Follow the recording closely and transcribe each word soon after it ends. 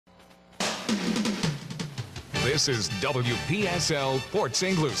This is WPSL Port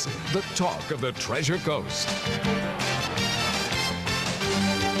St. Lucie, the talk of the Treasure Coast.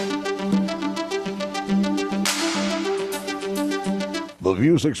 The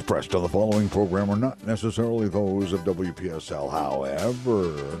views expressed on the following program are not necessarily those of WPSL.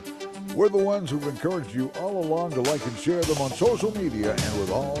 However, we're the ones who've encouraged you all along to like and share them on social media and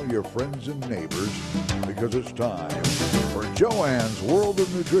with all your friends and neighbors, because it's time for Joanne's World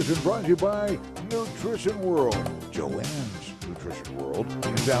of Nutrition, brought to you by Nutrition World. Joanne's Nutrition World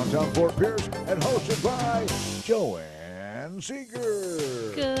in downtown Fort Pierce and hosted by Joanne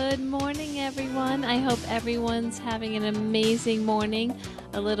Seeger. Good morning, everyone. I hope everyone's having an amazing morning.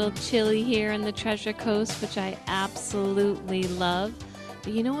 A little chilly here in the Treasure Coast, which I absolutely love.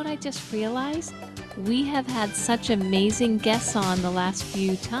 But you know what I just realized? We have had such amazing guests on the last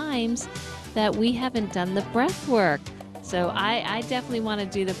few times that we haven't done the breath work. So I definitely want to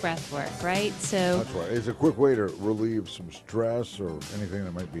do the breath work, right? So that's right. It's a quick way to relieve some stress or anything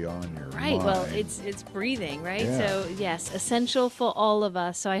that might be on your mind. Well, it's breathing, right? Yeah. So yes, essential for all of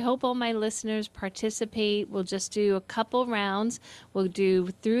us. So I hope all my listeners participate. We'll just do a couple rounds. We'll do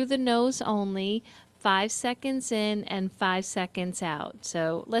through the nose only, 5 seconds in and 5 seconds out.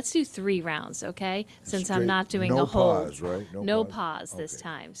 So let's do 3 rounds, okay? Since I'm not doing a hold. Pause, right? No pause this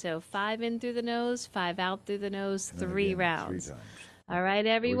time. So 5 in through the nose, 5 out through the nose, 3 rounds. 3 times. All right,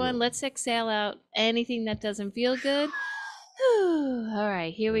 everyone, let's exhale out anything that doesn't feel good. All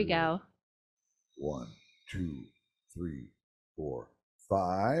right, here we go. 1, 2, 3, 4,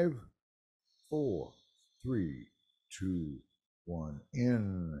 5, 4, 3, 2, 1.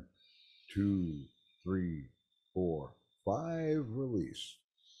 In, 2, 3, 4, 5. Release.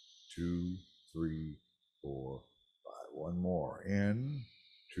 2, 3, 4, 5. One more. In,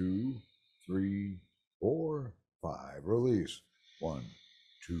 2, 3, 4, 5. Release. 1,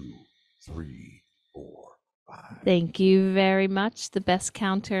 2, 3, 4, 5. Thank you very much. The best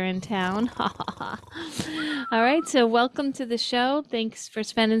counter in town. All right, so welcome to the show. Thanks for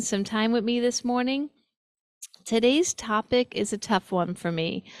spending some time with me this morning. Today's topic is a tough one for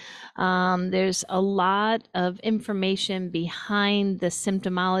me. There's a lot of information behind the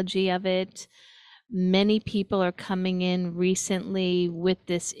symptomology of it. Many people are coming in recently with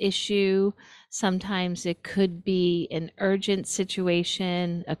this issue. Sometimes it could be an urgent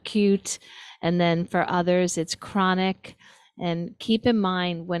situation, acute, and then for others it's chronic. And keep in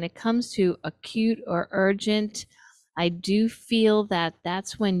mind, when it comes to acute or urgent, I do feel that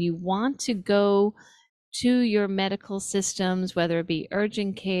that's when you want to go to your medical systems, whether it be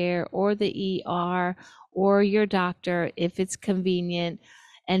urgent care or the ER or your doctor, if it's convenient,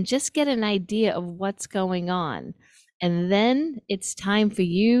 and just get an idea of what's going on. And then it's time for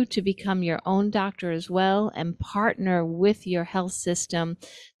you to become your own doctor as well and partner with your health system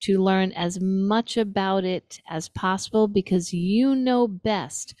to learn as much about it as possible, because you know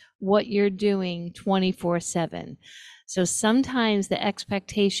best what you're doing 24/7. So sometimes the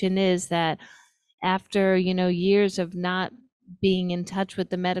expectation is that after, years of not being in touch with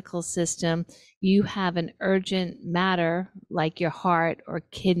the medical system, you have an urgent matter like your heart or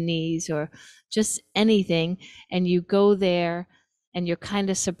kidneys or just anything, and you go there and you're kind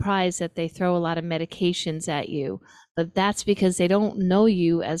of surprised that they throw a lot of medications at you. But that's because they don't know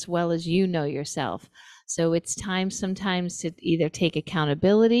you as well as you know yourself. So it's time sometimes to either take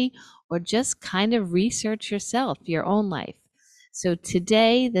accountability or just kind of research yourself, your own life. So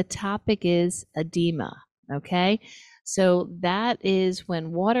today the topic is edema, okay? So that is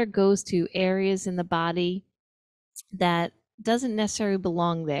when water goes to areas in the body that doesn't necessarily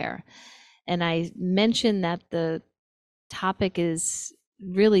belong there. And I mentioned that the topic is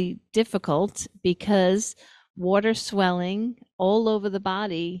really difficult because water swelling all over the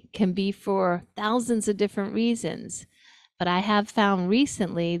body can be for thousands of different reasons. But I have found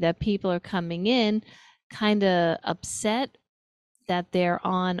recently that people are coming in kind of upset that they're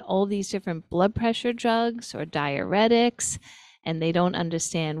on all these different blood pressure drugs or diuretics, and they don't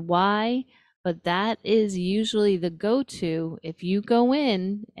understand why. But that is usually the go-to if you go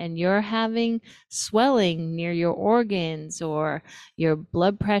in and you're having swelling near your organs or your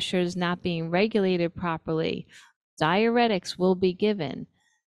blood pressure is not being regulated properly. Diuretics will be given.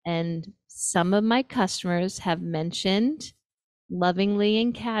 And some of my customers have mentioned lovingly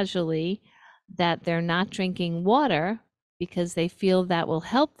and casually that they're not drinking water because they feel that will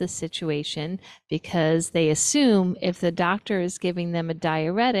help the situation, because they assume if the doctor is giving them a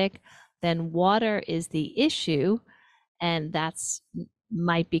diuretic, then water is the issue, and that's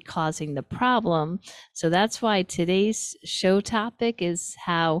might be causing the problem. So that's why today's show topic is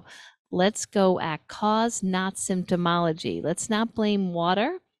how let's go at cause, not symptomology. Let's not blame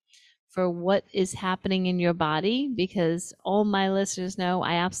water for what is happening in your body, because all my listeners know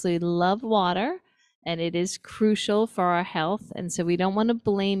I absolutely love water and it is crucial for our health. And so we don't want to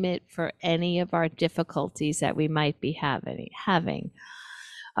blame it for any of our difficulties that we might be having.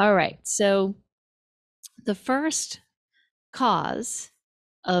 All right. So the first cause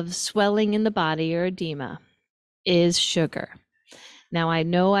of swelling in the body or edema is sugar. Now, I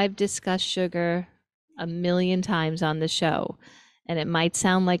know I've discussed sugar a million times on the show, and it might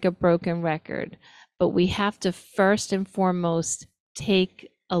sound like a broken record, but we have to first and foremost take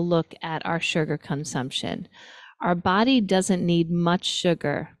a look at our sugar consumption. Our body doesn't need much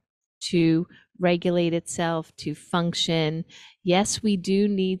sugar to regulate itself, to function. Yes, we do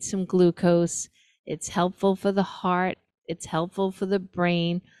need some glucose. It's helpful for the heart, it's helpful for the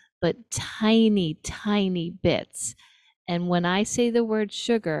brain, but tiny, tiny bits. And when I say the word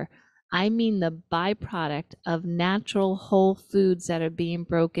sugar, I mean the byproduct of natural whole foods that are being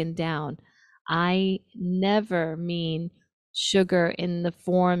broken down. I never mean sugar in the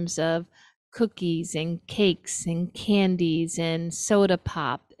forms of cookies and cakes and candies and soda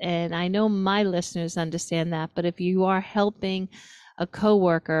pop. And I know my listeners understand that, but if you are helping a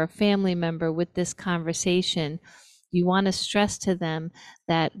coworker, a family member with this conversation, you want to stress to them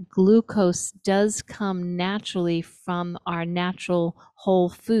that glucose does come naturally from our natural whole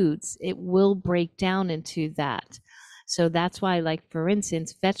foods. It will break down into that. So that's why, like, for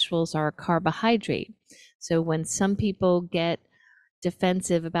instance, vegetables are a carbohydrate. So when some people get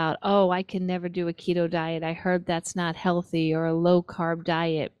defensive about, oh, I can never do a keto diet, I heard that's not healthy, or a low carb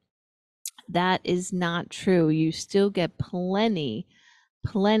diet, that is not true. You still get plenty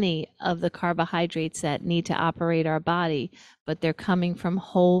of the carbohydrates that need to operate our body, but they're coming from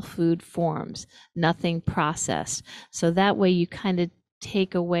whole food forms, nothing processed. So that way you kind of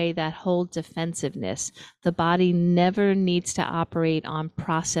take away that whole defensiveness. The body never needs to operate on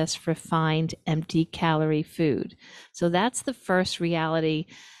processed, refined, empty calorie food. So that's the first reality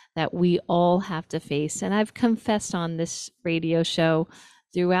that we all have to face. And I've confessed on this radio show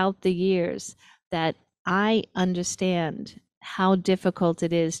throughout the years that I understand how difficult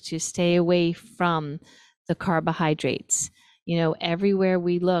it is to stay away from the carbohydrates. You know, everywhere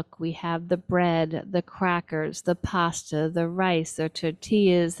we look, we have the bread, the crackers, the pasta, the rice, the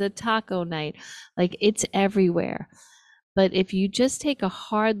tortillas, the taco night. Like, it's everywhere. But if you just take a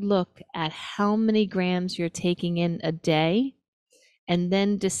hard look at how many grams you're taking in a day, and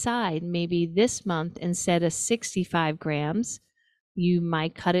then decide maybe this month, instead of 65 grams, you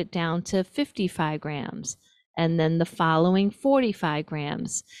might cut it down to 55 grams, and then the following 45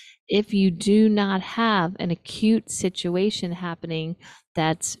 grams. If you do not have an acute situation happening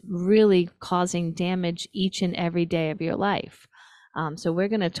that's really causing damage each and every day of your life. So we're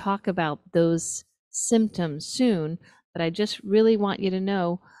going to talk about those symptoms soon, but I just really want you to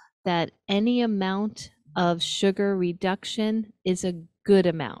know that any amount of sugar reduction is a good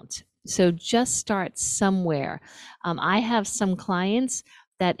amount. So just start somewhere. I have some clients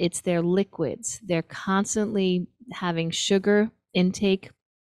that it's their liquids. They're constantly having sugar intake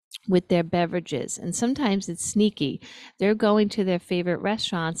with their beverages. And sometimes it's sneaky. They're going to their favorite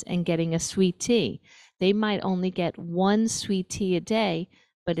restaurants and getting a sweet tea. They might only get one sweet tea a day,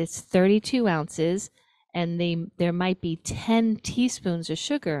 but it's 32 ounces, and there might be 10 teaspoons of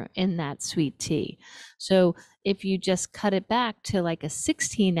sugar in that sweet tea. So if you just cut it back to like a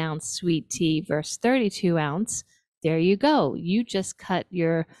 16-ounce sweet tea versus 32 ounce, there you go. You just cut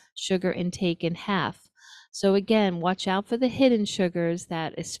your sugar intake in half. So again, watch out for the hidden sugars,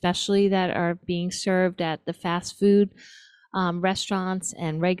 that especially that are being served at the fast food restaurants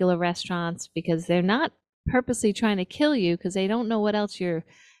and regular restaurants, because they're not purposely trying to kill you, because they don't know what else you're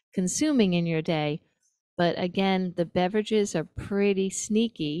consuming in your day. But again, the beverages are pretty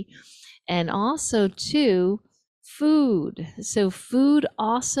sneaky. And also, too, food. So food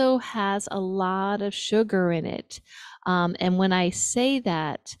also has a lot of sugar in it. And when I say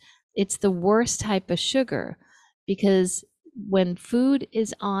that, it's the worst type of sugar, because when food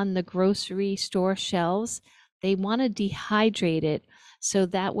is on the grocery store shelves, they want to dehydrate it so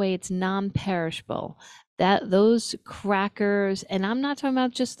that way it's non-perishable. That those crackers, and I'm not talking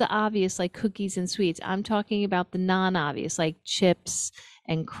about just the obvious like cookies and sweets, I'm talking about the non-obvious like chips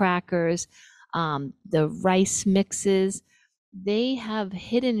and crackers, the rice mixes, they have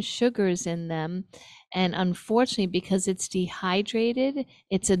hidden sugars in them. And unfortunately, because it's dehydrated,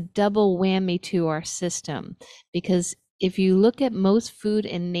 it's a double whammy to our system. Because if you look at most food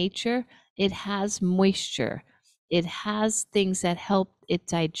in nature, it has moisture. It has things that help it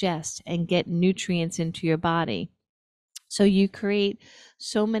digest and get nutrients into your body. So you create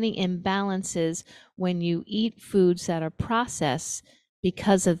so many imbalances when you eat foods that are processed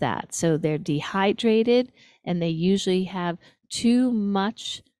because of that. So they're dehydrated, and they usually have too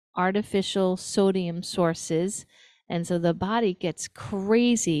much artificial sodium sources. And so the body gets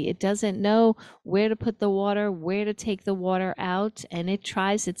crazy. It doesn't know where to put the water, where to take the water out, and it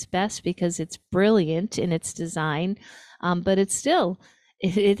tries its best because it's brilliant in its design. But it's still,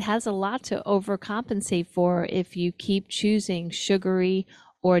 it has a lot to overcompensate for if you keep choosing sugary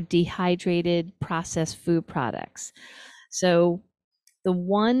or dehydrated processed food products. So the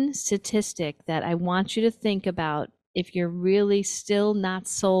one statistic that I want you to think about, if you're really still not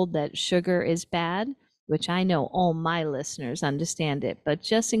sold that sugar is bad, which I know all my listeners understand it, but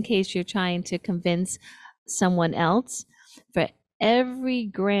just in case you're trying to convince someone else, for every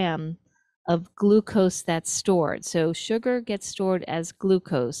gram of glucose that's stored, so sugar gets stored as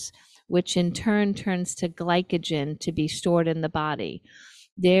glucose, which in turn turns to glycogen to be stored in the body.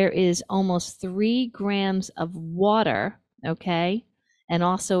 There is almost 3 grams of water, okay? And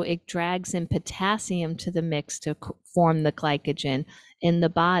also it drags in potassium to the mix to form the glycogen in the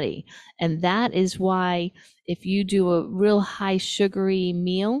body. And that is why if you do a real high sugary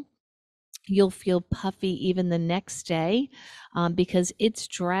meal, you'll feel puffy even the next day, because it's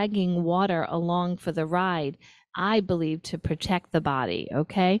dragging water along for the ride, I believe, to protect the body,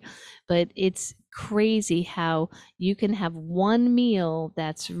 okay? But it's crazy how you can have one meal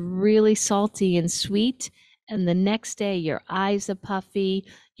that's really salty and sweet, and the next day your eyes are puffy,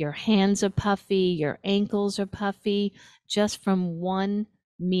 your hands are puffy, your ankles are puffy, just from one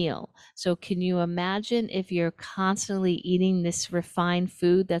meal. So can you imagine if you're constantly eating this refined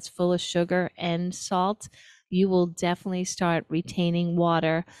food that's full of sugar and salt? You will definitely start retaining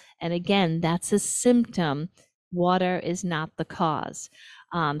water. And again, that's a symptom. Water is not the cause.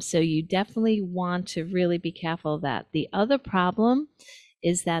 So you definitely want to really be careful of that. The other problem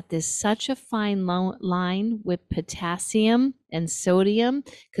is that there's such a fine line with potassium and sodium,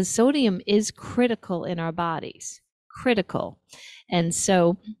 because sodium is critical in our bodies, critical. And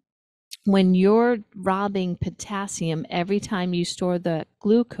so when you're robbing potassium every time you store the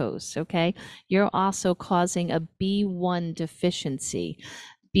glucose, okay, you're also causing a B1 deficiency.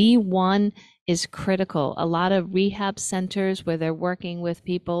 B1 is critical. A lot of rehab centers where they're working with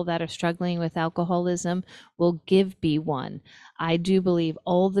people that are struggling with alcoholism will give B1. I do believe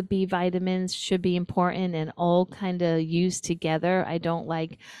all the B vitamins should be important and all kind of used together. I don't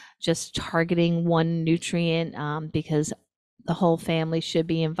like just targeting one nutrient, because the whole family should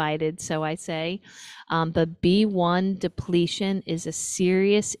be invited, so I say. But B1 depletion is a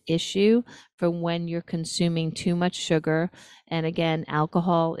serious issue for when you're consuming too much sugar. And again,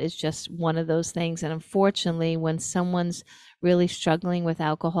 alcohol is just one of those things. And unfortunately, when someone's really struggling with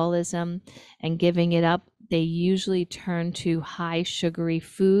alcoholism and giving it up, they usually turn to high sugary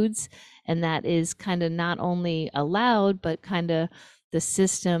foods. And that is kind of not only allowed, but kind of the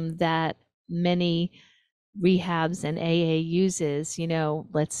system that many rehabs and AA uses,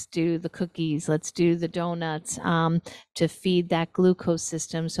 let's do the cookies, let's do the donuts, to feed that glucose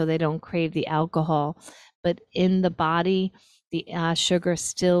system so they don't crave the alcohol. But in the body, the sugar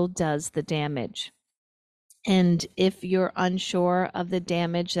still does the damage. And if you're unsure of the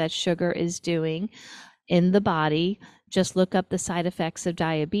damage that sugar is doing in the body, just look up the side effects of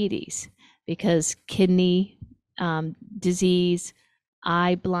diabetes, because kidney disease,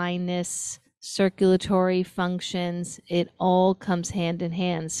 eye blindness, circulatory functions, it all comes hand in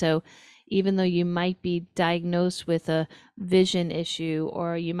hand. So even though you might be diagnosed with a vision issue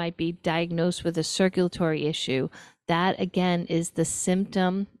or you might be diagnosed with a circulatory issue, that again is the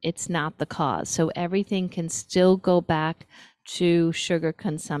symptom, it's not the cause. So everything can still go back to sugar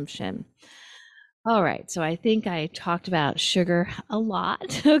consumption. All right, so I think I talked about sugar a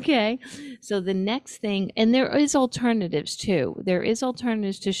lot. Okay, so the next thing, and there is alternatives too. There is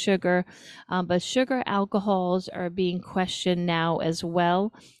alternatives to sugar, but sugar alcohols are being questioned now as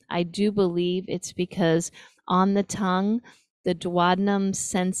well. I do believe it's because on the tongue, the duodenum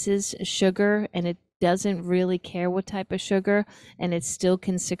senses sugar and it doesn't really care what type of sugar, and it still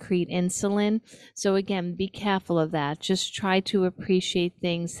can secrete insulin. So again, be careful of that. Just try to appreciate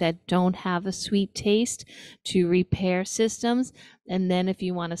things that don't have a sweet taste to repair systems. And then if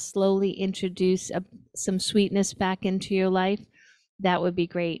you want to slowly introduce some sweetness back into your life, that would be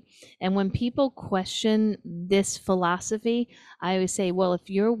great. And when people question this philosophy, I always say, well, if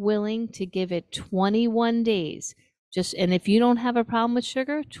you're willing to give it 21 days, and if you don't have a problem with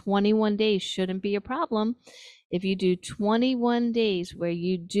sugar, 21 days shouldn't be a problem. If you do 21 days where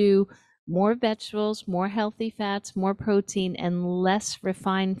you do more vegetables, more healthy fats, more protein, and less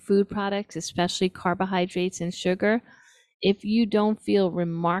refined food products, especially carbohydrates and sugar, if you don't feel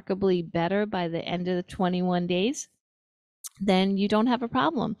remarkably better by the end of the 21 days, then you don't have a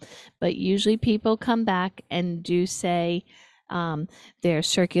problem. But usually people come back and do say their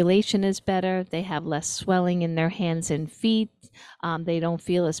circulation is better, they have less swelling in their hands and feet, they don't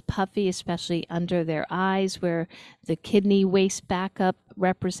feel as puffy, especially under their eyes where the kidney waste backup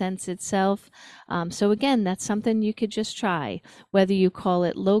represents itself. So again, that's something you could just try, whether you call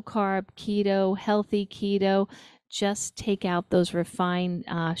it low carb, keto, healthy keto. Just take out those refined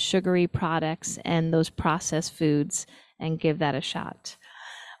sugary products and those processed foods and give that a shot.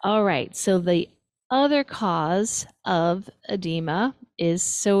 All right, so the other cause of edema is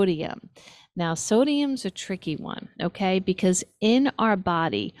sodium. Now, sodium's a tricky one, okay? Because in our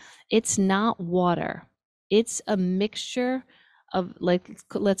body, it's not water. It's a mixture of, like,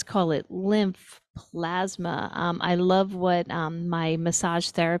 let's call it lymph, plasma. I love what my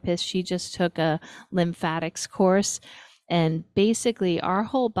massage therapist, she just took a lymphatics course. And basically, our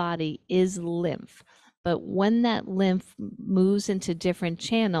whole body is lymph. But when that lymph moves into different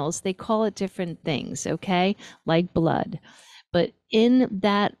channels, they call it different things, okay? Like blood. But in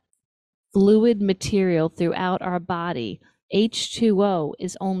that fluid material throughout our body, H2O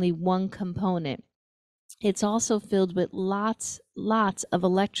is only one component. It's also filled with lots of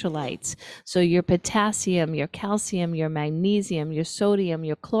electrolytes. So your potassium, your calcium, your magnesium, your sodium,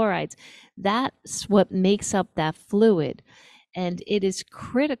 your chlorides, that's what makes up that fluid. And it is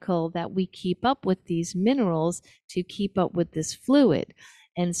critical that we keep up with these minerals to keep up with this fluid.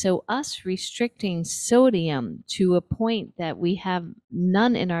 And so us restricting sodium to a point that we have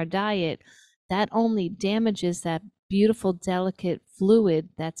none in our diet, that only damages that beautiful, delicate fluid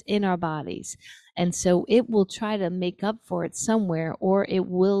that's in our bodies. And so it will try to make up for it somewhere, or it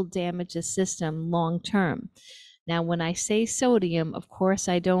will damage the system long term. Now, when I say sodium, of course,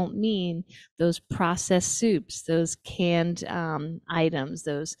 I don't mean those processed soups, those canned items,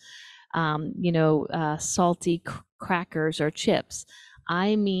 those, salty crackers or chips.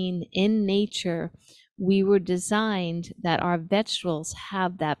 I mean, in nature, we were designed that our vegetables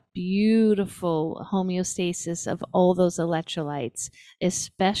have that beautiful homeostasis of all those electrolytes,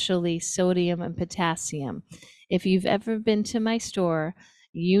 especially sodium and potassium. If you've ever been to my store,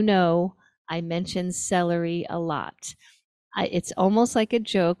 you know I mention celery a lot. It's almost like a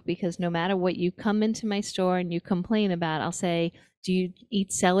joke because no matter what, you come into my store and you complain about, I'll say, do you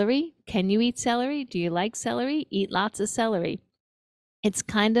eat celery? Can you eat celery? Do you like celery? Eat lots of celery. It's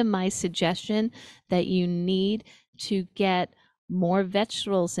kind of my suggestion that you need to get more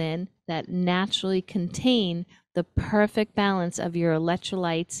vegetables in that naturally contain the perfect balance of your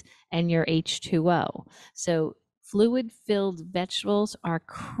electrolytes and your H2O. So fluid-filled vegetables are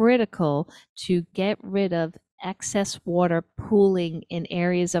critical to get rid of excess water pooling in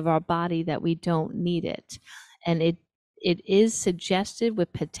areas of our body that we don't need it. And it is suggested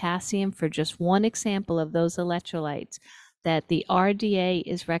with potassium, for just one example of those electrolytes, that the RDA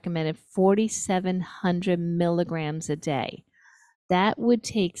is recommended 4,700 milligrams a day. That would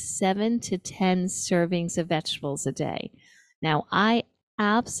take 7 to 10 servings of vegetables a day. Now, I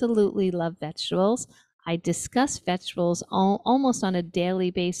absolutely love vegetables. I discuss vegetables almost on a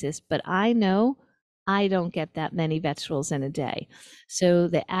daily basis, but I know I don't get that many vegetables in a day. So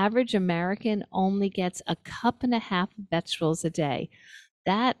the average American only gets a cup and a half of vegetables a day.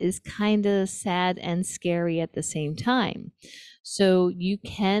 That is kind of sad and scary at the same time. So you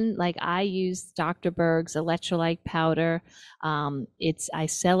can, like, I use Dr. Berg's electrolyte powder. I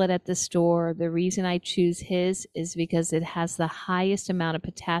sell it at the store. The reason I choose his is because it has the highest amount of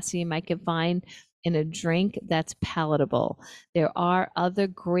potassium I can find in a drink that's palatable. There are other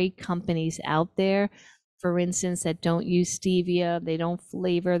great companies out there, for instance, that don't use stevia, they don't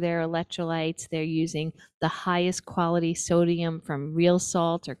flavor their electrolytes, they're using the highest quality sodium from real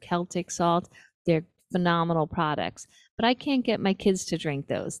salt or Celtic salt. They're phenomenal products, but I can't get my kids to drink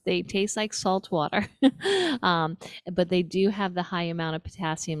those. They taste like salt water, but they do have the high amount of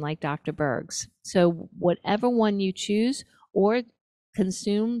potassium like Dr. Berg's. So whatever one you choose, or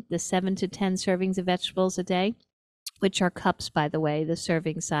consume the 7 to 10 servings of vegetables a day, which are cups, by the way, the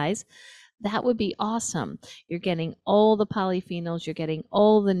serving size, that would be awesome. You're getting all the polyphenols, you're getting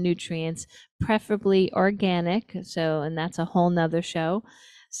all the nutrients, preferably organic. So, and that's a whole nother show.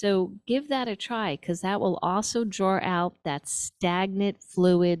 So give that a try, because that will also draw out that stagnant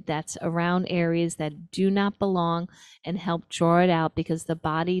fluid that's around areas that do not belong and help draw it out, because the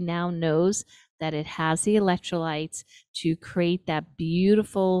body now knows that it has the electrolytes to create that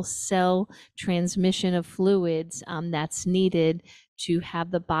beautiful cell transmission of fluids that's needed to have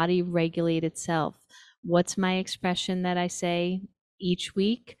the body regulate itself. What's my expression that I say each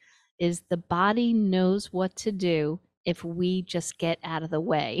week is the body knows what to do if we just get out of the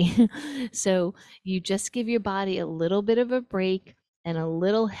way. So you just give your body a little bit of a break and a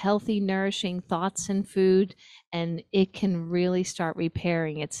little healthy, nourishing thoughts and food, and it can really start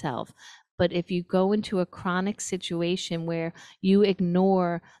repairing itself. But if you go into a chronic situation where you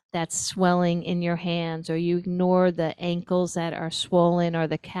ignore that swelling in your hands, or you ignore the ankles that are swollen, or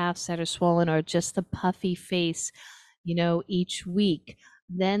the calves that are swollen, or just the puffy face, each week,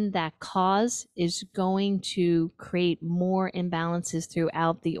 then that cause is going to create more imbalances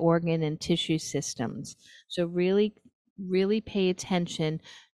throughout the organ and tissue systems. So really, really pay attention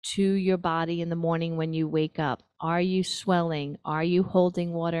to your body in the morning when you wake up. Are you swelling? Are you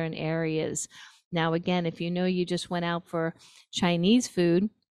holding water in areas? Now, again, if you just went out for Chinese food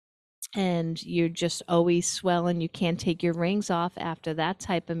and you're just always swelling, you can't take your rings off after that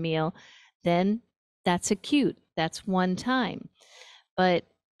type of meal, then that's acute. That's one time. But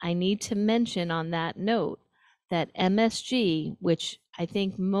I need to mention on that note that MSG, which I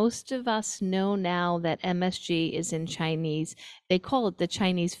think most of us know now that MSG is in Chinese, they call it the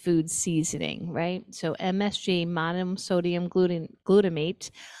Chinese food seasoning, right? So MSG, monosodium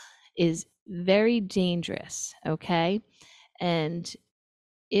glutamate, is very dangerous, okay? And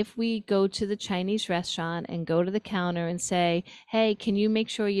if we go to the Chinese restaurant and go to the counter and say, hey, can you make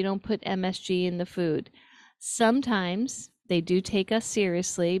sure you don't put MSG in the food? Sometimes they do take us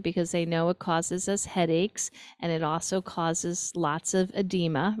seriously because they know it causes us headaches and it also causes lots of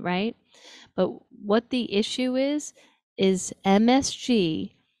edema, right? But what the issue is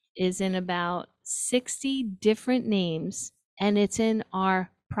MSG is in about 60 different names, and it's in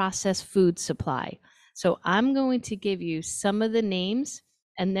our processed food supply. So I'm going to give you some of the names,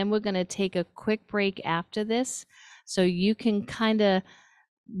 and then we're going to take a quick break after this so you can kind of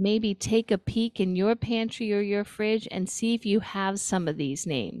maybe take a peek in your pantry or your fridge and see if you have some of these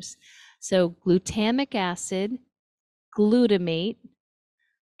names. So glutamic acid, glutamate,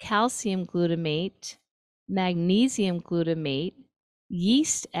 calcium glutamate, magnesium glutamate,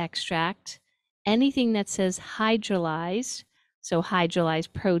 yeast extract, anything that says hydrolyzed, so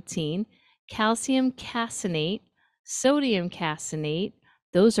hydrolyzed protein, calcium caseinate, sodium caseinate,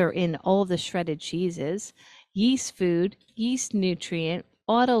 those are in all the shredded cheeses, yeast food, yeast nutrient,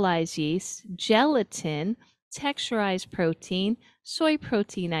 autolyzed yeast, gelatin, texturized protein, soy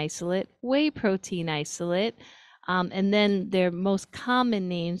protein isolate, whey protein isolate, and then their most common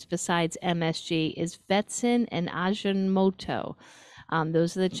names besides MSG is Vetsin and Ajinomoto.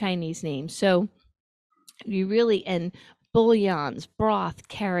 Those are the Chinese names. So and bouillons, broth,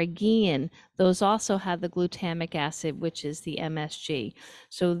 carrageenan, those also have the glutamic acid, which is the MSG.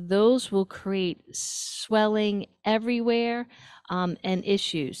 So those will create swelling everywhere and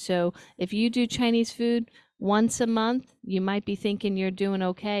issues. So if you do Chinese food once a month, you might be thinking you're doing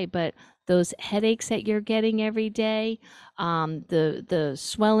okay, but those headaches that you're getting every day, the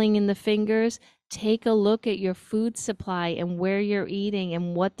swelling in the fingers, take a look at your food supply and where you're eating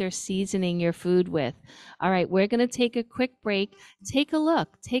and what they're seasoning your food with. All right, we're going to take a quick break. Take a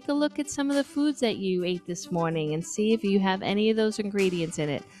look. Take a look at some of the foods that you ate this morning and see if you have any of those ingredients in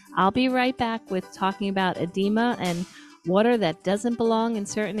it. I'll be right back with talking about edema and water that doesn't belong in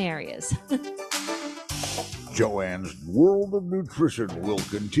certain areas. Joanne's World of Nutrition will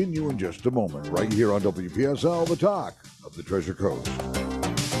continue in just a moment, right here on WPSL, the talk of the Treasure Coast.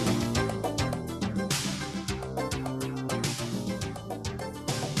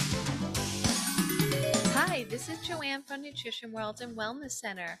 Hi, this is Joanne from Nutrition World and Wellness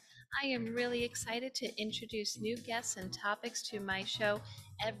Center. I am really excited to introduce new guests and topics to my show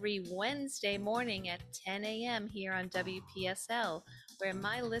every Wednesday morning at 10 a.m. here on WPSL, where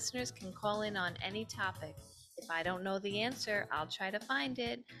my listeners can call in on any topic. If I don't know the answer, I'll try to find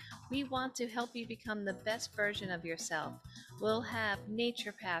it. We want to help you become the best version of yourself. We'll have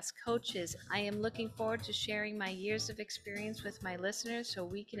naturopaths, coaches. I am looking forward to sharing my years of experience with my listeners so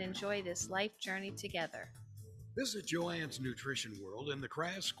we can enjoy this life journey together. Visit Joanne's Nutrition World in the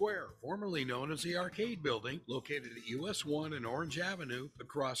Crass Square, formerly known as the Arcade Building, located at US 1 and Orange Avenue,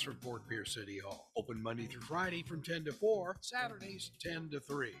 across from Fort Pierce City Hall. Open Monday through Friday from 10 to 4, Saturdays 10 to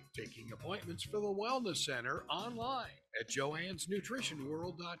 3. Taking appointments for the Wellness Center online at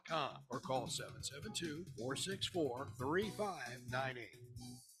joannesnutritionworld.com or call 772-464-3598.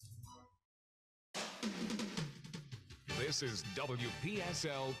 This is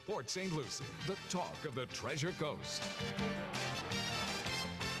WPSL Port St. Lucie, the talk of the Treasure Coast.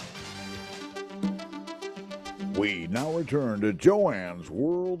 We now return to Joanne's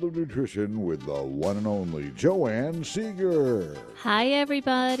World of Nutrition with the one and only Joanne Seeger. Hi,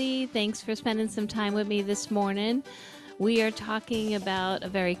 everybody. Thanks for spending some time with me this morning. We are talking about a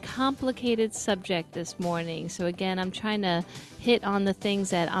very complicated subject this morning. So, again, I'm trying to hit on the things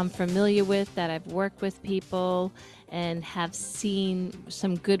that I'm familiar with, that I've worked with people and have seen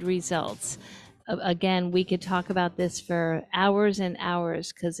some good results. Again, we could talk about this for hours and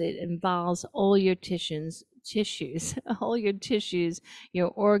hours because it involves all your tissues, all your tissues, your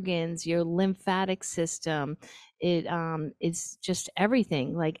organs, your lymphatic system. It's just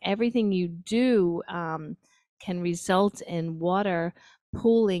everything. Like everything you do can result in water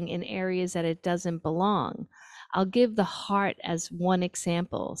pooling in areas that it doesn't belong. I'll give the heart as one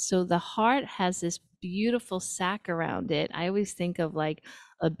example. So the heart has this beautiful sac around it. I always think of like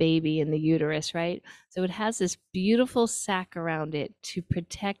a baby in the uterus, right? So it has this beautiful sac around it to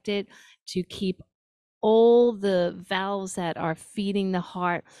protect it, to keep all the valves that are feeding the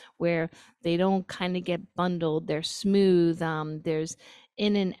heart where they don't kind of get bundled. They're smooth. There's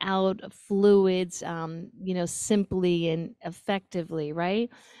in and out of fluids, simply and effectively, right?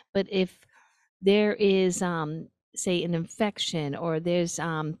 But if there is, say, an infection, or there's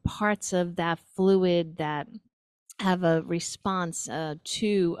parts of that fluid that have a response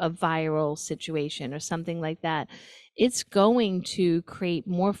to a viral situation or something like that, it's going to create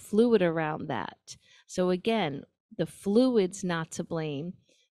more fluid around that. So again, the fluid's not to blame.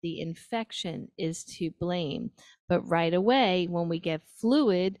 The infection is to blame. But right away, when we get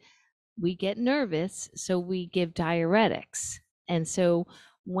fluid, we get nervous, so we give diuretics. And so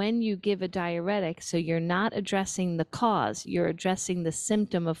when you give a diuretic, so you're not addressing the cause, you're addressing the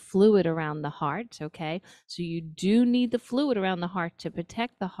symptom of fluid around the heart, okay? So you do need the fluid around the heart to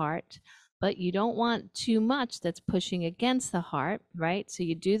protect the heart, but you don't want too much that's pushing against the heart, right? So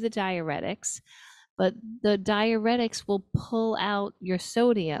you do the diuretics, but the diuretics will pull out your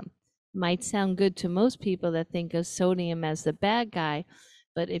sodium. Might sound good to most people that think of sodium as the bad guy,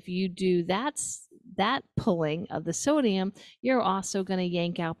 but if you do that pulling of the sodium, you're also going to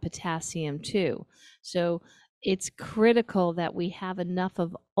yank out potassium too. So it's critical that we have enough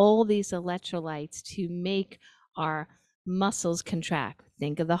of all these electrolytes to make our muscles contract.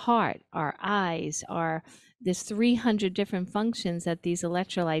 Think of the heart, our eyes, there's 300 different functions that these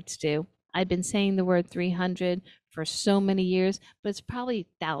electrolytes do. I've been saying the word 300 for so many years, but it's probably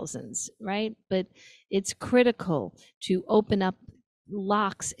thousands, right? But it's critical to open up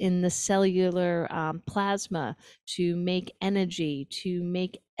locks in the cellular plasma to make energy, to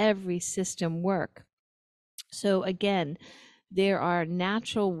make every system work. So again, there are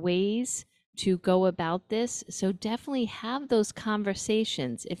natural ways to go about this. So definitely have those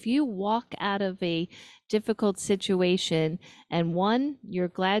conversations. If you walk out of a difficult situation and one, you're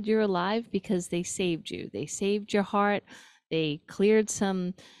glad you're alive because they saved you. They saved your heart. They cleared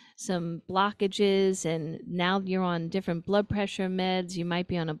some blockages, and now you're on different blood pressure meds. You might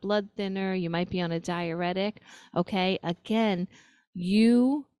be on a blood thinner, you might be on a diuretic. Okay, again,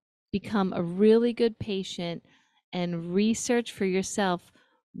 you become a really good patient and research for yourself,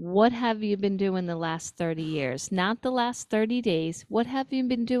 what have you been doing the last 30 years? Not the last 30 days. What have you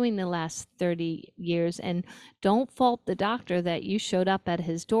been doing the last 30 years? And don't fault the doctor that you showed up at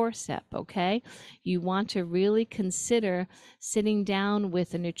his doorstep, okay? You want to really consider sitting down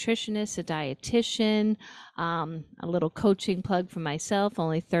with a nutritionist, a dietitian, a little coaching plug for myself,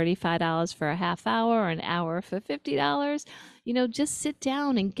 only $35 for a half hour or an hour for $50. Just sit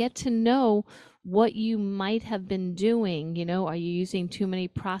down and get to know what you might have been doing. Are you using too many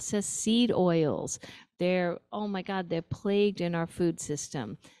processed seed oils? Oh my God, they're plagued in our food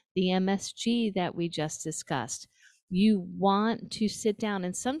system. The MSG that we just discussed. You want to sit down,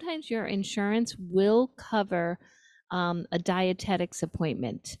 and sometimes your insurance will cover a dietetics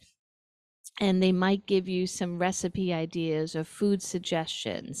appointment, and they might give you some recipe ideas or food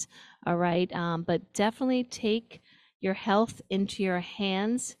suggestions. All right. But definitely take your health into your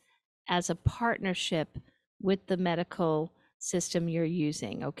hands as a partnership with the medical system you're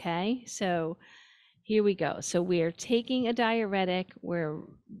using. Okay. So here we go. So we're taking a diuretic, we're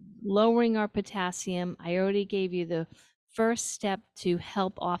lowering our potassium. I already gave you the first step to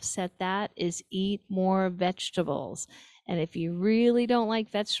help offset that is eat more vegetables. And if you really don't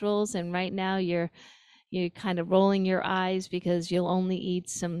like vegetables, and right now you're kind of rolling your eyes because you'll only eat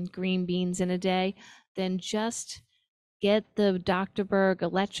some green beans in a day, then just get the Dr. Berg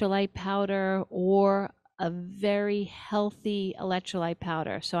electrolyte powder or a very healthy electrolyte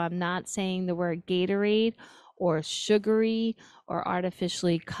powder. So I'm not saying the word Gatorade or sugary or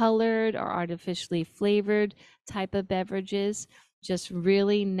artificially colored or artificially flavored type of beverages, just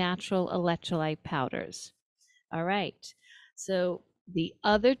really natural electrolyte powders. All right. So the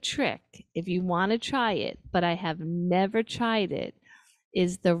other trick, if you want to try it, but I have never tried it,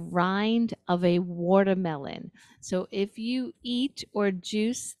 is the rind of a watermelon. So if you eat or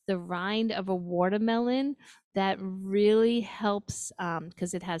juice the rind of a watermelon, that really helps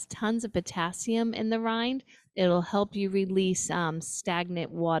because it has tons of potassium in the rind. It'll help you release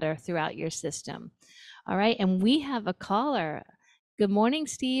stagnant water throughout your system. All right, and we have a caller. Good morning,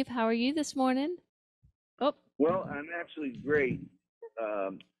 Steve. How are you this morning? Oh, Well, I'm actually great.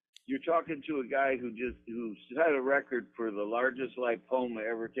 You're talking to a guy who set a record for the largest lipoma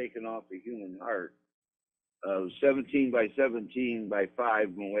ever taken off a human heart. 17 by 17 by 5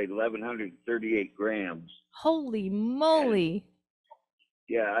 and weighed 1,138 grams. holy moly. And,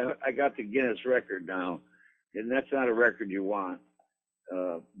 yeah, I got the Guinness record now, and that's not a record you want.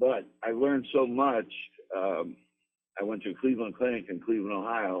 But I learned so much. I went to Cleveland Clinic in Cleveland,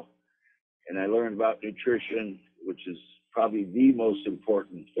 Ohio, and I learned about nutrition, which is probably the most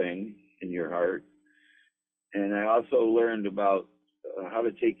important thing in your heart. And I also learned about how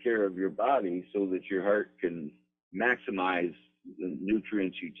to take care of your body so that your heart can maximize the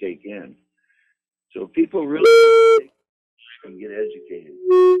nutrients you take in. So people really can get educated.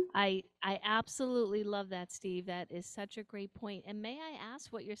 I absolutely love that, Steve. That is such a great point. And may I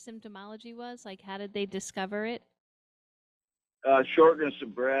ask what your symptomology was? Like, how did they discover it? Shortness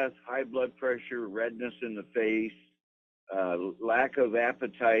of breath, high blood pressure, redness in the face, lack of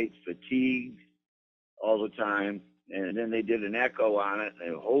appetite, fatigue all the time. And then they did an echo on it,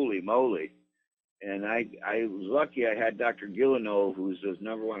 and holy moly. And I was lucky I had Dr. Gillino, who's the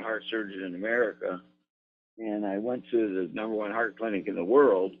 #1 heart surgeon in America. And I went to the #1 heart clinic in the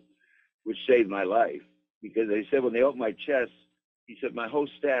world, which saved my life. Because they said when they opened my chest, he said my whole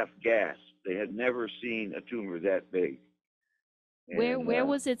staff gasped. They had never seen a tumor that big. Where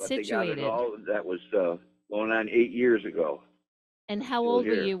was it but they got it situated? all. That was going on 8 years ago. And how Still old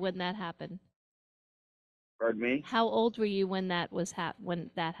were here. you when that happened? Pardon me? How old were you when that was when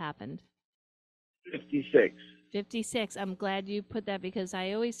that happened? 56. 56. I'm glad you put that because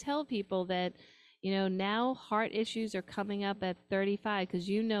I always tell people that, you know, now heart issues are coming up at 35 because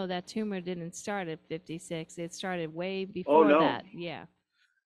you know that tumor didn't start at 56. It started way before no. that. Yeah.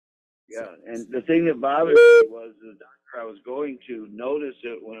 Yeah, and the thing that bothered me was the doctor I was going to noticed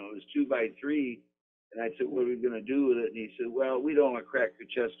it when it was 2 by 3, and I said, "What are we going to do with it?" And he said, "Well, we don't want to crack the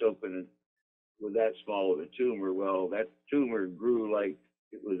chest open with that small of a tumor." Well, that tumor grew like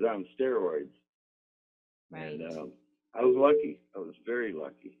it was on steroids. Right. And I was lucky. I was very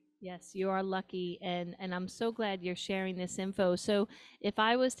lucky. Yes, you are lucky, and I'm so glad you're sharing this info. So, if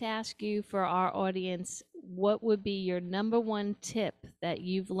I was to ask you for our audience, what would be your #1 tip that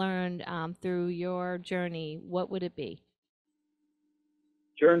you've learned through your journey? What would it be?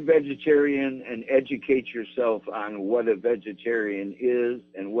 Turn vegetarian and educate yourself on what a vegetarian is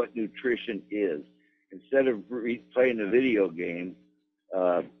and what nutrition is. Instead of playing a video game,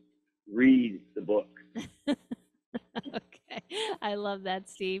 read the book. Okay, I love that,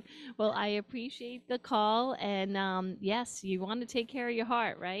 Steve. Well, I appreciate the call, and yes, you want to take care of your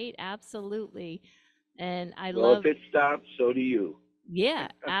heart, right? Absolutely. And I Well, love, if it stops, so do you. yeah,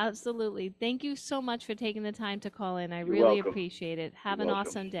 absolutely. Thank you so much for taking the time to call in. I You're really welcome. appreciate it. Have You're an welcome.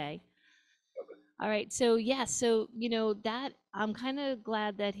 awesome day. All right. So, yeah, so, you know, that I'm kind of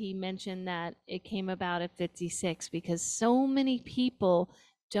glad that he mentioned that it came about at 56 because so many people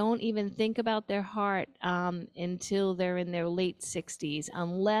don't even think about their heart until they're in their late 60s,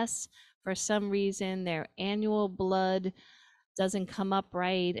 unless for some reason their annual blood doesn't come up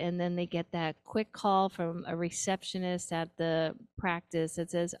right. And then they get that quick call from a receptionist at the practice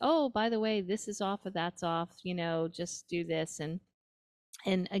that says, oh, by the way, this is off or that's off, you know, just do this. And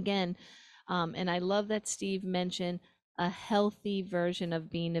again, and I love that Steve mentioned a healthy version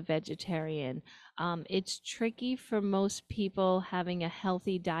of being a vegetarian. It's tricky for most people having a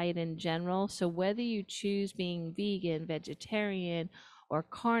healthy diet in general. So whether you choose being vegan, vegetarian, or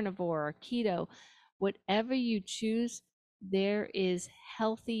carnivore or keto, whatever you choose, there is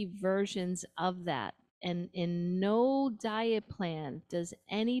healthy versions of that. And in no diet plan does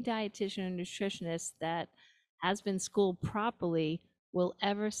any dietitian or nutritionist that has been schooled properly will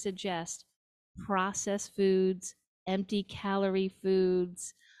ever suggest processed foods, empty calorie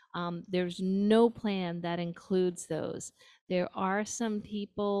foods. There's no plan that includes those. There are some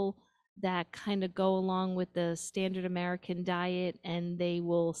people that kind of go along with the standard American diet and they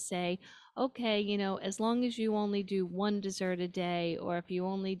will say, okay, you know, as long as you only do one dessert a day, or if you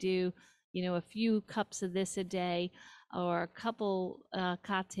only do, you know, a few cups of this a day, or a couple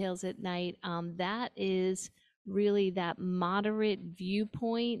cocktails at night, that is really that moderate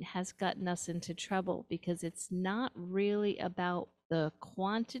viewpoint has gotten us into trouble because it's not really about the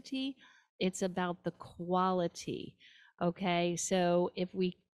quantity, it's about the quality. Okay, so if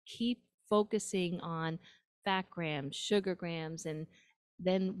we keep focusing on fat grams, sugar grams, and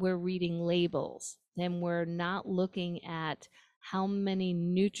then we're reading labels, then we're not looking at how many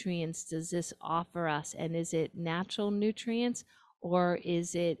nutrients does this offer us, and is it natural nutrients or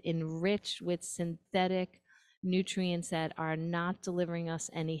is it enriched with synthetic nutrients that are not delivering us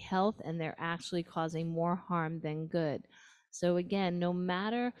any health and they're actually causing more harm than good. So again, no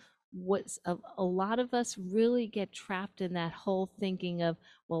matter what's a lot of us really get trapped in that whole thinking of,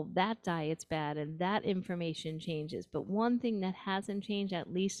 well, that diet's bad and that information changes. But one thing that hasn't changed,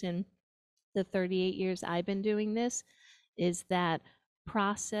 at least in the 38 years I've been doing this, is that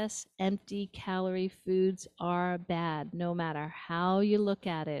processed empty calorie foods are bad no matter how you look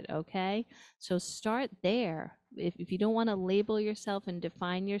at it. Okay, so start there. If you don't want to label yourself and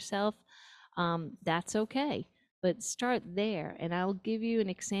define yourself, that's okay, but start there. And I'll give you an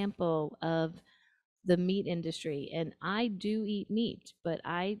example of the meat industry. And I do eat meat, but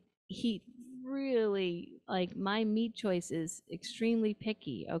I eat really, like, my meat choice is extremely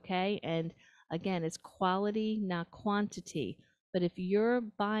picky, okay? And again, it's quality, not quantity. But if you're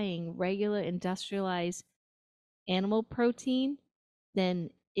buying regular industrialized animal protein, then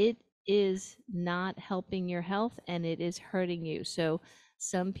it is not helping your health and it is hurting you. So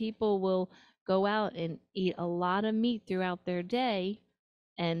some people will go out and eat a lot of meat throughout their day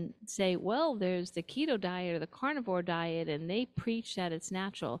and say, well, there's the keto diet or the carnivore diet, and they preach that it's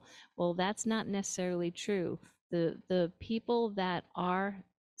natural. Well, that's not necessarily true. The people that are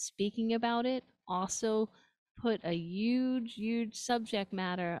speaking about it also put a huge subject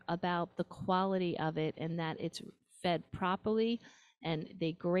matter about the quality of it and that it's fed properly and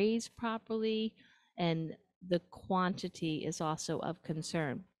they graze properly, and the quantity is also of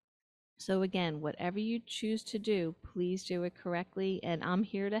concern. So again, whatever you choose to do, please do it correctly, and I'm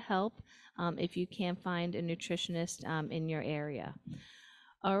here to help if you can't find a nutritionist in your area.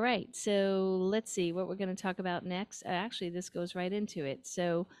 All right, so let's see what we're going to talk about next. Actually, this goes right into it.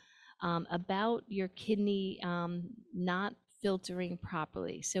 So about your kidney not filtering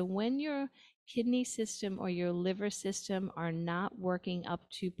properly. So when your kidney system or your liver system are not working up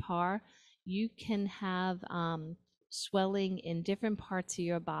to par, you can have swelling in different parts of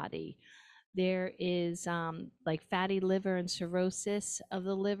your body. There is like fatty liver and cirrhosis of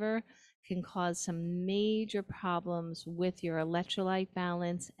the liver can cause some major problems with your electrolyte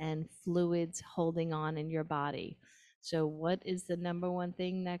balance and fluids holding on in your body. So what is the number one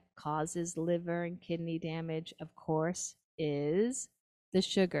thing that causes liver and kidney damage? Of course, is the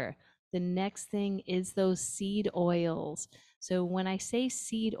sugar. The next thing is those seed oils. So when I say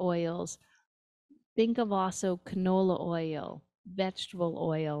seed oils, think of also canola oil, vegetable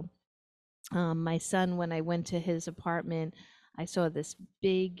oil. My son, when I went to his apartment, I saw this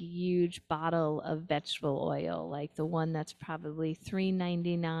big, huge bottle of vegetable oil, like the one that's probably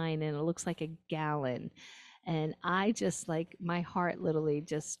 $3.99, and it looks like a gallon. And I just, like, my heart literally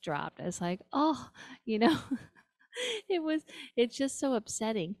just dropped. I was like, oh, you know, it's just so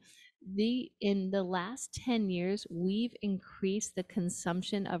upsetting. In the last 10 years, we've increased the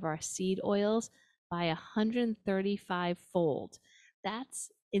consumption of our seed oils by 135 fold.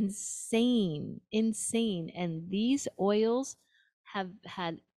 That's insane. And these oils have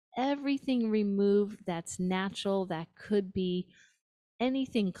had everything removed that's natural, that could be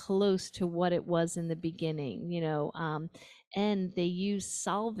anything close to what it was in the beginning, and they use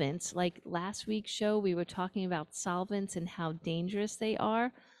solvents. Like last week's show, we were talking about solvents and how dangerous they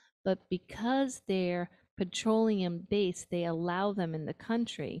are, but because they're petroleum based, they allow them in the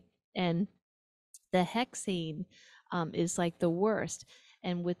country. And the hexane is like the worst.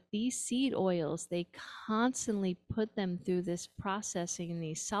 And with these seed oils, they constantly put them through this processing in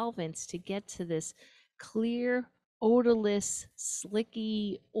these solvents to get to this clear, odorless,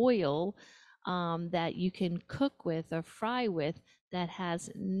 slicky oil that you can cook with or fry with, that has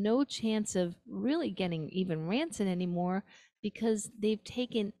no chance of really getting even rancid anymore, because they've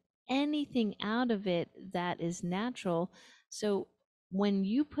taken anything out of it that is natural. So when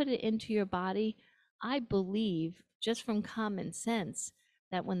you put it into your body, I believe, just from common sense,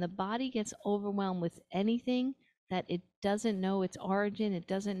 that when the body gets overwhelmed with anything that it doesn't know its origin, it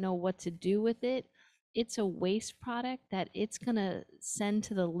doesn't know what to do with it, it's a waste product that it's going to send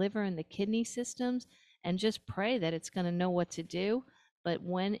to the liver and the kidney systems and just pray that it's going to know what to do. But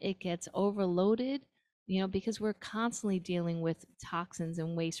when it gets overloaded, because we're constantly dealing with toxins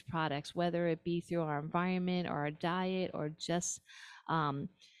and waste products, whether it be through our environment or our diet or just um,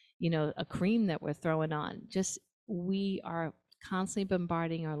 a cream that we're throwing on. Just, we are constantly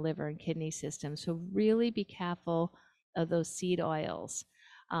bombarding our liver and kidney system. So really be careful of those seed oils.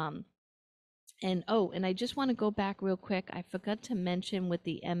 Um, And oh, and I just want to go back real quick. I forgot to mention with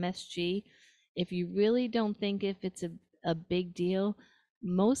the MSG, if you really don't think if it's a big deal,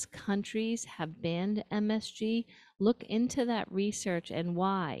 most countries have banned MSG. Look into that research and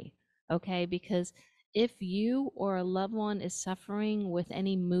why. Okay, because if you or a loved one is suffering with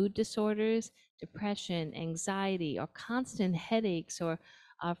any mood disorders, depression, anxiety, or constant headaches or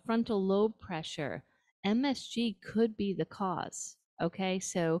frontal lobe pressure, MSG could be the cause. Okay,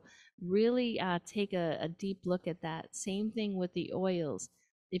 so really take a deep look at that. Same thing with the oils.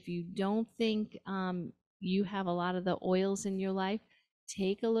 If you don't think you have a lot of the oils in your life,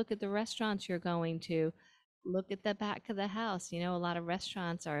 take a look at the restaurants you're going to. Look at the back of the house. You know, a lot of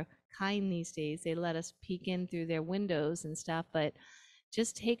restaurants are kind these days. They let us peek in through their windows and stuff, but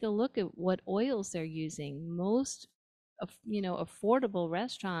just take a look at what oils they're using. Most affordable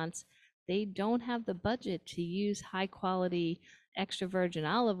restaurants, they don't have the budget to use high quality extra virgin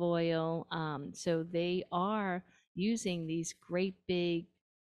olive oil, so they are using these great big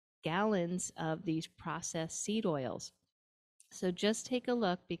gallons of these processed seed oils. So just take a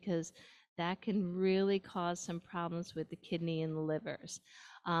look, because that can really cause some problems with the kidney and the livers.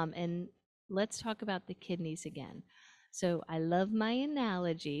 And let's talk about the kidneys again. So I love my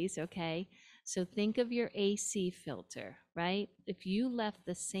analogies, okay? So think of your AC filter, right? If you left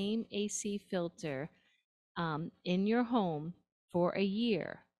the same AC filter in your home for a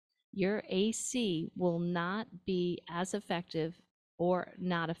year, your AC will not be as effective or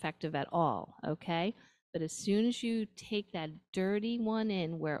not effective at all, okay? But as soon as you take that dirty one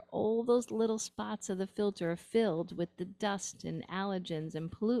in, where all those little spots of the filter are filled with the dust and allergens and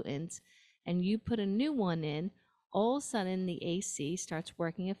pollutants, and you put a new one in, all of a sudden the AC starts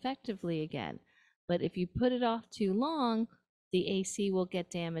working effectively again. But if you put it off too long, the AC will get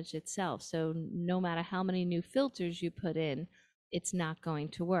damaged itself. So no matter how many new filters you put in, it's not going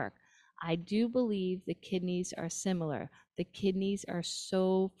to work. I do believe the kidneys are similar. The kidneys are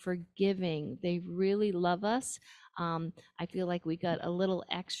so forgiving. They really love us. I feel like we got a little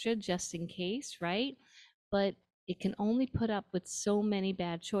extra just in case, right? But it can only put up with so many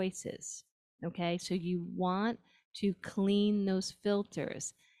bad choices. Okay, so you want to clean those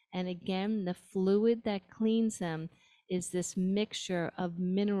filters. And again, the fluid that cleans them is this mixture of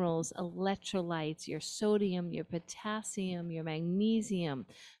minerals, electrolytes, your sodium, your potassium, your magnesium.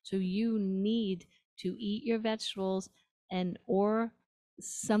 So you need to eat your vegetables and or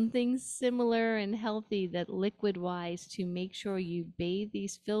something similar and healthy, that liquid wise, to make sure you bathe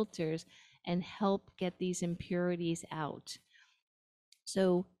these filters and help get these impurities out.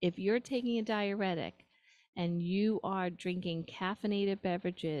 So if you're taking a diuretic and you are drinking caffeinated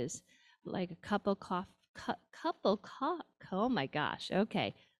beverages, like a couple oh my gosh,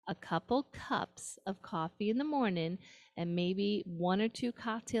 okay, a couple cups of coffee in the morning and maybe one or two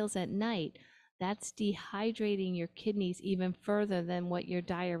cocktails at night, that's dehydrating your kidneys even further than what your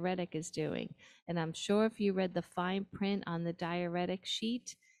diuretic is doing. And I'm sure if you read the fine print on the diuretic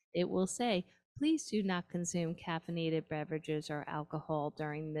sheet, it will say, please do not consume caffeinated beverages or alcohol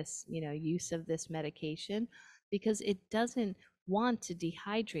during this, use of this medication, because it doesn't want to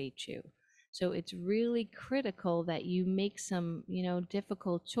dehydrate you. So it's really critical that you make some,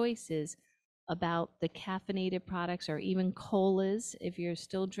 difficult choices about the caffeinated products, or even colas. If you're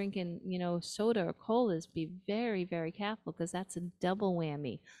still drinking, soda or colas, be very, very careful, because that's a double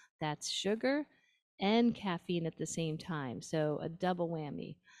whammy. That's sugar and caffeine at the same time. So a double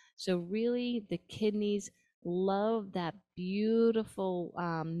whammy. So really, the kidneys love that beautiful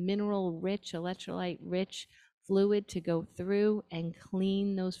mineral rich, electrolyte rich fluid to go through and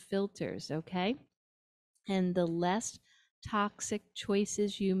clean those filters, okay? And the less toxic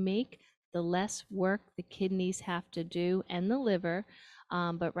choices you make, the less work the kidneys have to do, and the liver.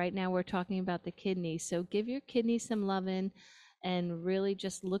 But right now we're talking about the kidneys. So give your kidneys some loving, and really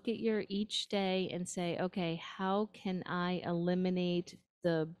just look at your each day and say, okay, how can I eliminate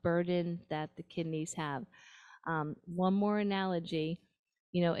the burden that the kidneys have? One more analogy,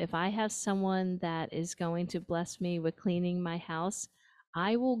 if I have someone that is going to bless me with cleaning my house,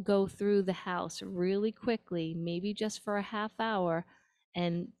 I will go through the house really quickly, maybe just for a half hour,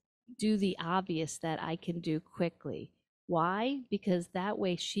 and do the obvious that I can do quickly. Why? Because that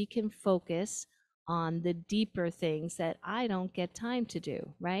way she can focus on the deeper things that I don't get time to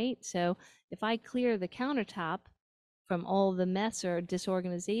do, right? So if I clear the countertop from all the mess or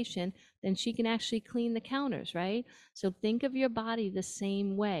disorganization, then she can actually clean the counters, right? So think of your body the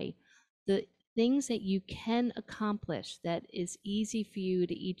same way. The things that you can accomplish that is easy for you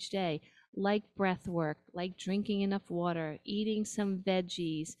to each day, like breath work, like drinking enough water, eating some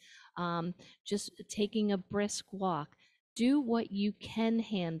veggies, just taking a brisk walk. Do what you can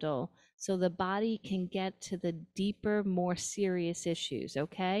handle, so the body can get to the deeper, more serious issues,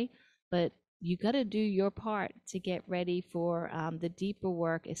 okay? But you got to do your part to get ready for the deeper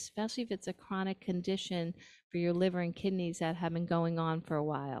work, especially if it's a chronic condition for your liver and kidneys that have been going on for a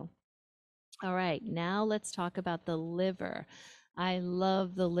while. All right, now let's talk about the liver. I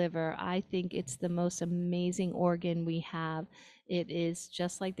love the liver. I think it's the most amazing organ we have. It is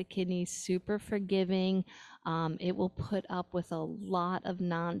just like the kidneys, super forgiving. It will put up with a lot of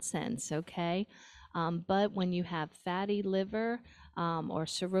nonsense, okay? But when you have fatty liver or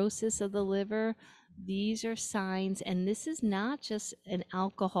cirrhosis of the liver, these are signs, and this is not just an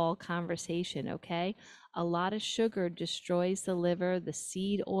alcohol conversation, okay? A lot of sugar destroys the liver, the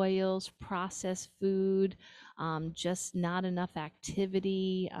seed oils, processed food, just not enough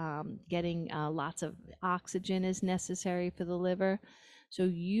activity, getting lots of oxygen is necessary for the liver. So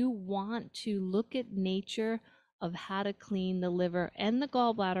you want to look at nature of how to clean the liver and the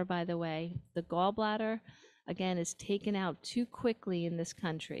gallbladder, by the way. The gallbladder, again, is taken out too quickly in this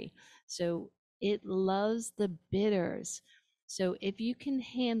country. So it loves the bitters. So if you can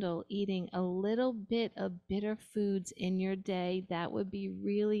handle eating a little bit of bitter foods in your day, that would be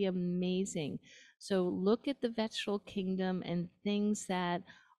really amazing. So look at the vegetable kingdom and things that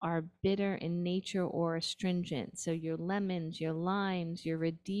are bitter in nature or astringent. So your lemons, your limes, your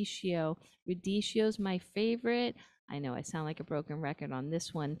radicchio. Radicchio is my favorite. I know I sound like a broken record on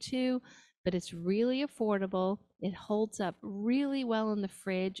this one too, but it's really affordable. It holds up really well in the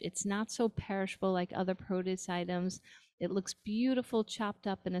fridge. It's not so perishable like other produce items. It looks beautiful chopped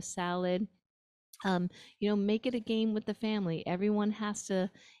up in a salad. Make it a game with the family. Everyone has to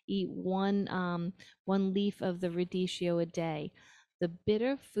eat one leaf of the radicchio a day. The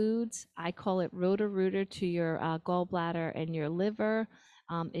bitter foods, I call it roto-rooter to your gallbladder and your liver.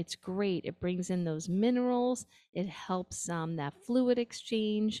 It's great. It brings in those minerals. It helps that fluid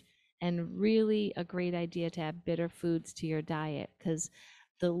exchange, and really a great idea to add bitter foods to your diet, because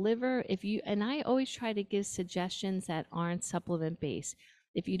the liver, and I always try to give suggestions that aren't supplement based.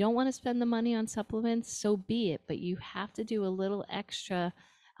 If you don't want to spend the money on supplements, so be it, but you have to do a little extra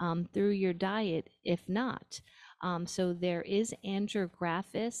through your diet if not. So there is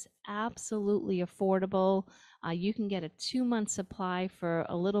andrographis, absolutely affordable. You can get a 2-month supply for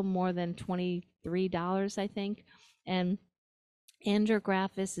a little more than $23, I think. And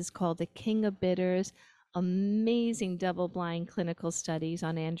andrographis is called the king of bitters. Amazing double-blind clinical studies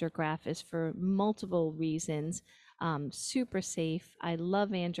on andrographis for multiple reasons. Super safe. I love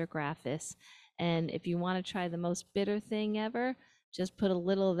andrographis. And if you want to try the most bitter thing ever, just put a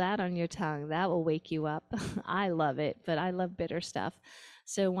little of that on your tongue. That will wake you up. I love it, but I love bitter stuff.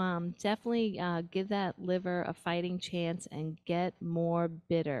 So definitely give that liver a fighting chance and get more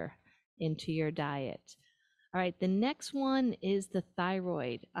bitter into your diet. All right, the next one is the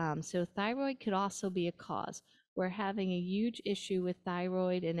thyroid. So thyroid could also be a cause. We're having a huge issue with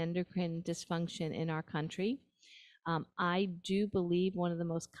thyroid and endocrine dysfunction in our country. I do believe one of the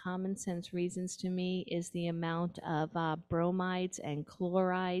most common sense reasons to me is the amount of bromides and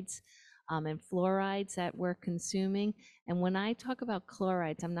chlorides and fluorides that we're consuming. And when I talk about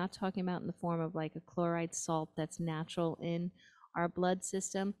chlorides, I'm not talking about in the form of like a chloride salt that's natural in our blood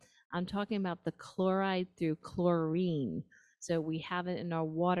system. I'm talking about the chloride through chlorine. So we have it in our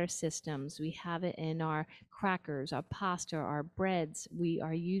water systems, we have it in our crackers, our pasta, our breads. We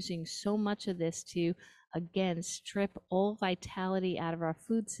are using so much of this to, again, strip all vitality out of our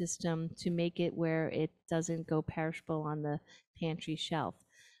food system to make it where it doesn't go perishable on the pantry shelf.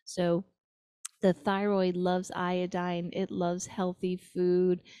 So the thyroid loves iodine, it loves healthy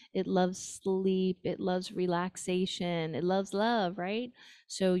food, it loves sleep, it loves relaxation, it loves love, right?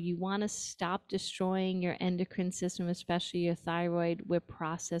 So you want to stop destroying your endocrine system, especially your thyroid, with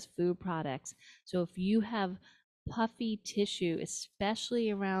processed food products. So if you have puffy tissue, especially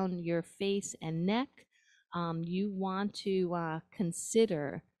around your face and neck, you want to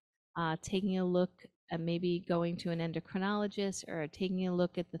consider taking a look at maybe going to an endocrinologist or taking a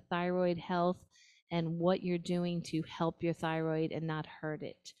look at the thyroid health and what you're doing to help your thyroid and not hurt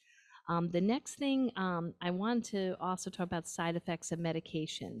it. The next thing I want to also talk about side effects of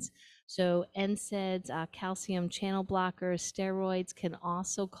medications. So NSAIDs, calcium channel blockers, steroids can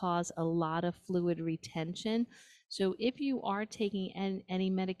also cause a lot of fluid retention. So if you are taking any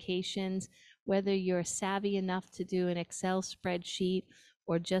medications, whether you're savvy enough to do an Excel spreadsheet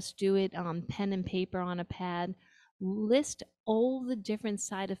or just do it on pen and paper on a pad, list all the different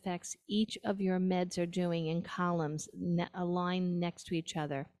side effects each of your meds are doing in columns aligned next to each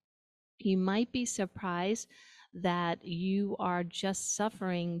other. You might be surprised that you are just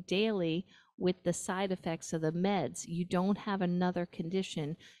suffering daily with the side effects of the meds. You don't have another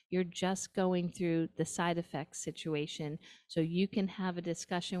condition. You're just going through the side effects situation. So you can have a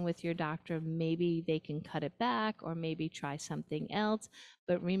discussion with your doctor. Maybe they can cut it back or maybe try something else.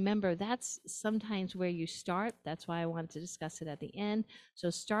 But remember, that's sometimes where you start. That's why I wanted to discuss it at the end. So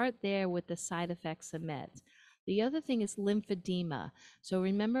start there with the side effects of meds. The other thing is lymphedema. So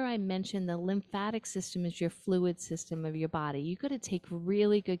remember I mentioned the lymphatic system is your fluid system of your body. You got to take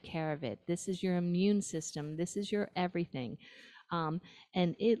really good care of it. This is your immune system. This is your everything. And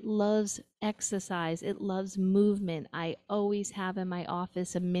it loves exercise. It loves movement. I always have in my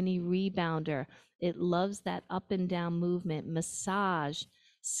office a mini rebounder. It loves that up and down movement, massage,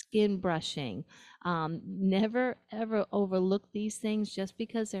 skin brushing. Never ever overlook these things just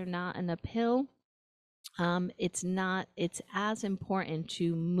because they're not in a pill. It's as important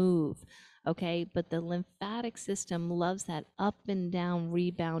to move, okay? But the lymphatic system loves that up and down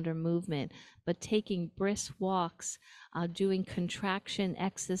rebounder movement. But taking brisk walks, doing contraction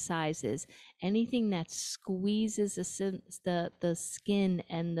exercises, anything that squeezes the skin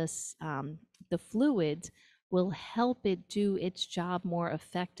and the fluids will help it do its job more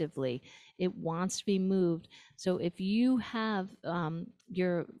effectively. It wants to be moved. So if you have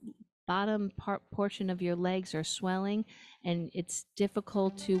your bottom portion of your legs are swelling and it's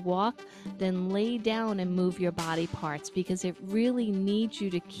difficult to walk, then lay down and move your body parts because it really needs you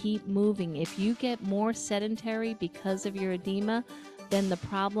to keep moving. If you get more sedentary because of your edema, then the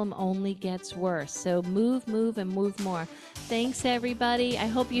problem only gets worse. So move, and move more. Thanks, everybody. I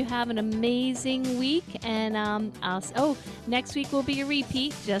hope you have an amazing week. And next week will be a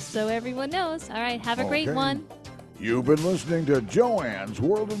repeat, just so everyone knows. All right, have a great one. You've been listening to Joanne's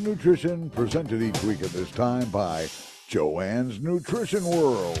World of Nutrition, presented each week at this time by Joanne's Nutrition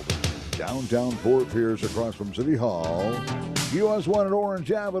World. Downtown Fort Pierce across from City Hall, US 1 at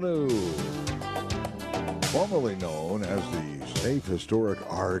Orange Avenue. Formerly known as the Safe Historic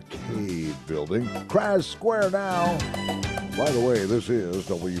Arcade Building, Crass Square now. By the way, this is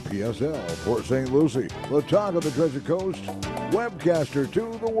WPSL, Port St. Lucie, the talk of the Treasure Coast, webcaster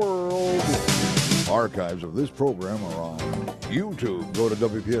to the world. Archives of this program are on YouTube. Go to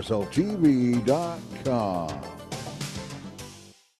WPSLTV.com.